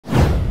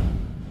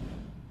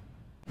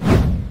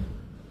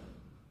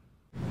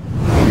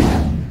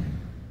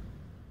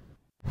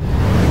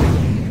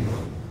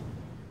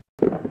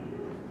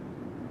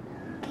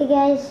Hey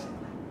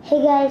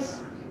guys,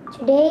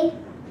 today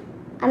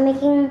I'm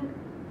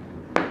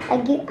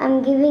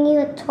giving you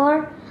a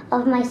tour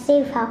of my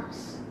safe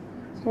house.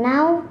 So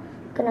now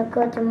I'm gonna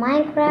go to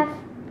Minecraft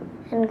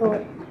and go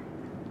there.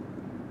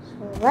 So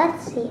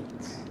let's see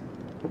it.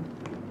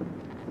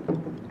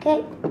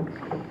 Okay,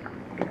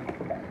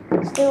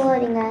 still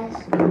loading, guys.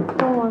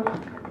 Don't worry.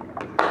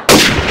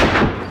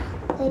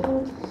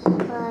 Taking just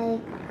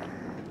like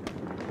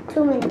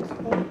 2 minutes.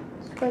 Okay,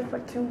 let's wait for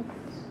 2 minutes.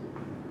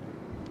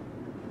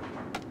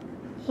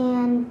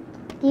 And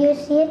do you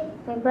see it?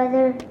 My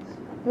brother's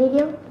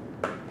video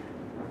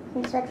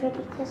inside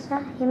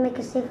kertiyasa. He make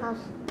a safe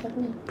house like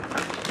me.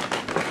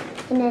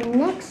 In the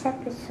next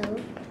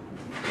episode,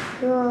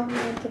 you'll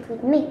make it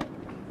with me.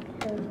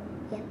 So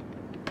yeah.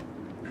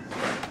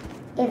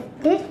 If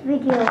this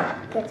video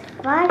gets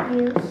 5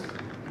 views,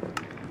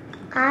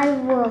 I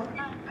will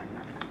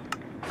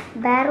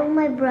battle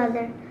my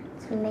brother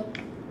to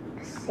make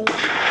a safe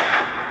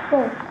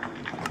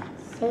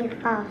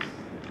house.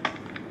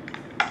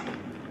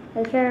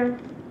 Make sure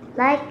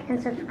like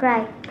and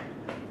subscribe.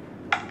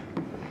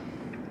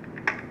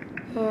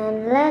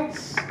 And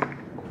let's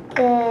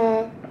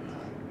get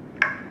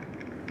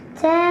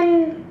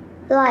 10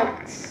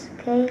 likes.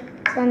 Okay,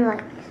 10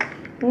 likes.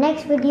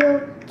 Next video,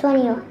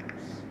 20 likes.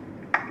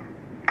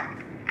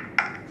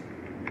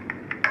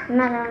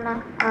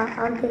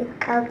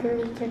 I'll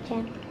delete your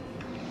channel.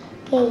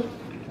 Okay,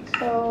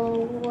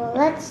 so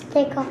let's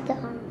take off the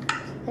arms.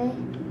 Okay,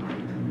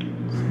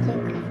 let's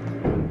take off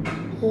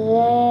the.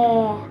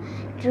 Yeah.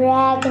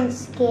 Dragon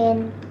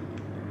skin.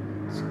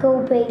 Let's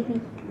go, baby.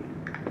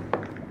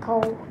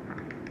 Go.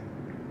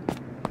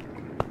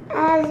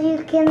 As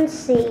you can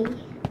see,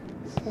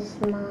 this is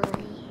my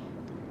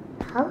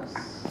house.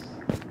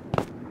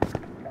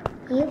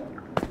 Yep.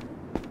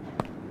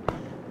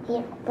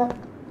 Look.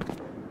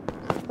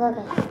 Look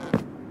at it.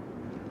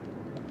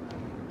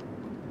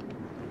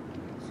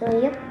 So,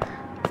 yep.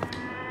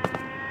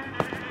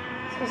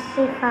 It's a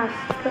safe house.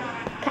 Put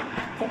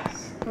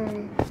cactus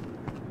and.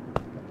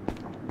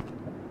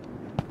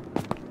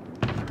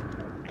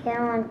 Okay, I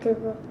don't want to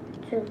go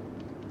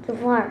too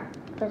far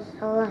because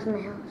I lost my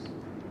house.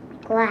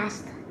 I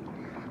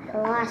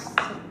lost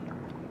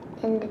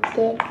it in the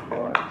dead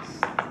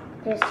forest.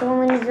 There's so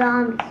many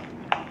zombies.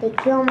 They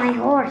kill my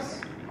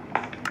horse.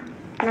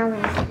 Now I'm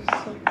going to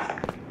see.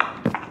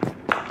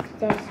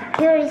 There's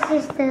security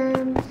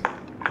systems.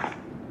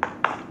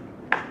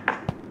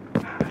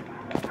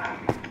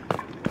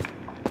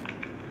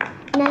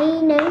 No.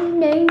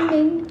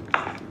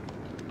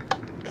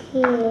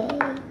 Okay.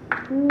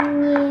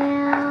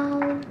 Meow.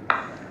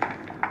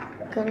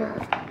 Gonna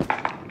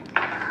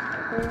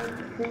put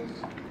this.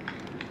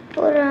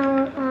 Put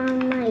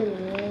on my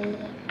ears.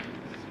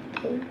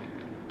 Okay.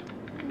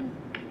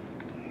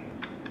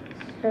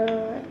 So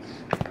let's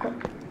put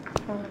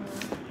on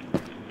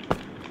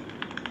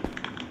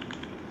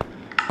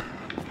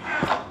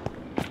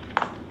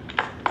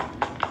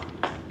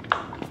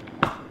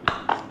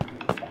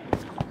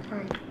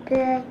my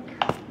bed.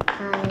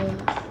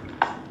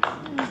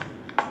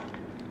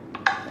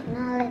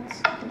 Now let's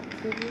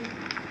continue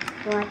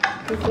what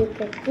to do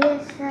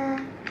kertiyasa.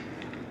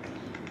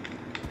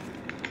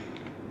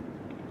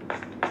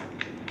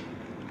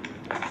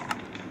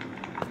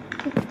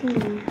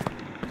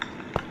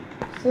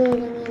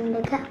 Sitting in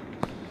the couch.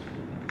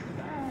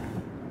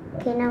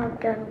 Okay, now we're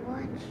done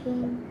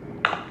watching.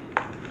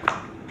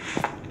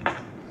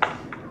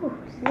 Oh,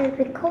 it's a little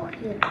bit cold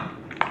here.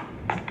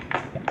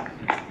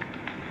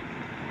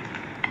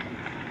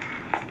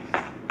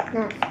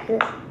 That's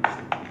good.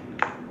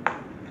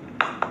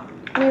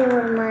 Here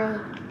were my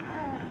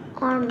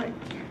armor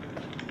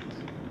jackets.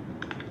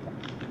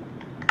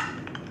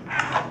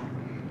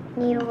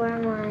 Here were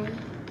my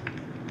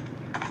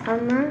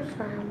armor,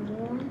 so I'm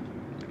warm.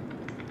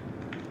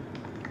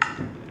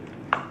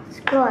 Let's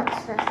go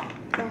outside,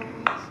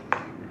 guys.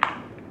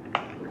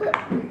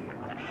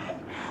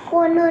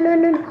 Oh no! I'm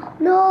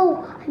melting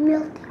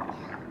now.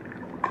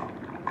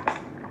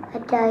 I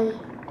die.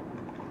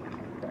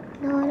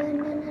 No.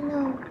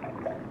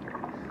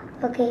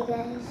 Okay,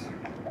 guys.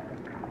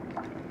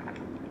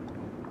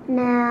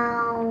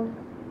 Now,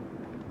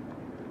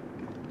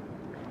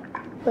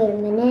 wait a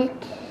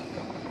minute.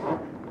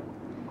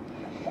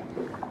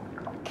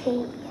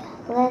 Okay,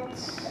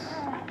 let's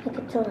make a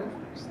tour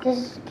first. This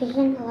is the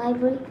kitchen, the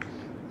library.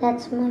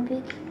 That's my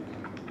big.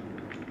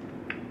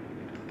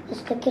 This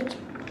is the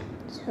kitchen.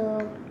 So,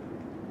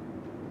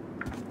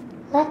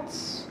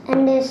 let's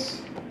end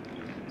this.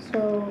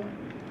 So,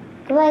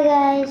 goodbye,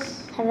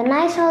 guys. Have a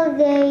nice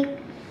holiday.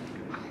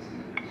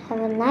 Have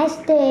a nice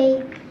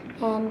day.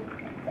 And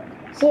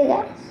see you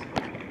guys.